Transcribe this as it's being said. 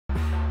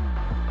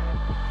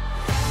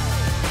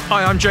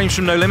Hi, I'm James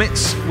from No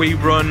Limits. We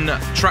run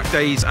track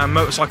days and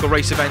motorcycle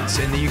race events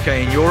in the UK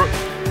and Europe.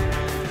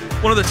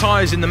 One of the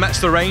tyres in the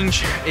Metzeler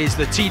range is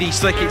the TD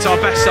Slick. It's our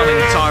best-selling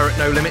tyre at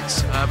No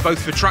Limits,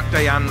 both for track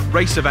day and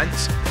race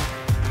events.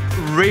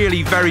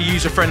 Really very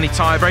user-friendly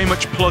tyre, very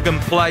much plug and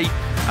play.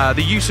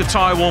 The use of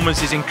tyre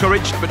warmers is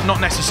encouraged, but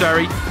not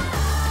necessary.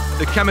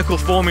 The chemical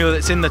formula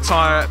that's in the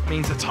tyre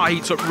means the tyre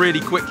heats up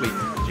really quickly.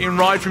 So you can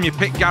ride from your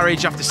pit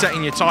garage after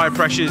setting your tyre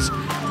pressures,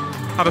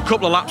 have a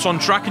couple of laps on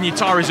track and your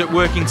tyre is at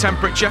working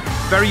temperature.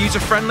 Very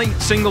user-friendly,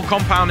 single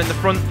compound in the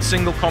front,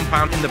 single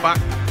compound in the back.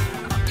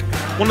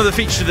 One of the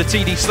features of the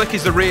TD Slick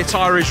is the rear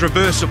tyre is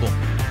reversible.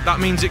 That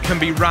means it can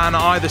be ran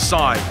either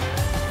side.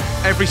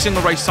 Every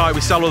single race tyre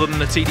we sell other than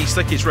the TD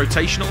Slick is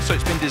rotational, so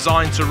it's been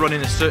designed to run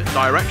in a certain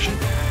direction.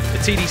 The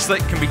TD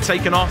Slick can be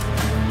taken off,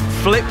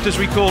 flipped as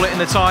we call it in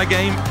the tyre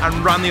game, and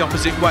ran the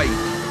opposite way.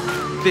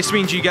 This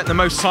means you get the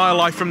most tyre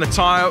life from the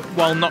tyre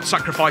while not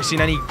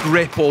sacrificing any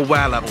grip or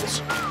wear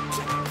levels.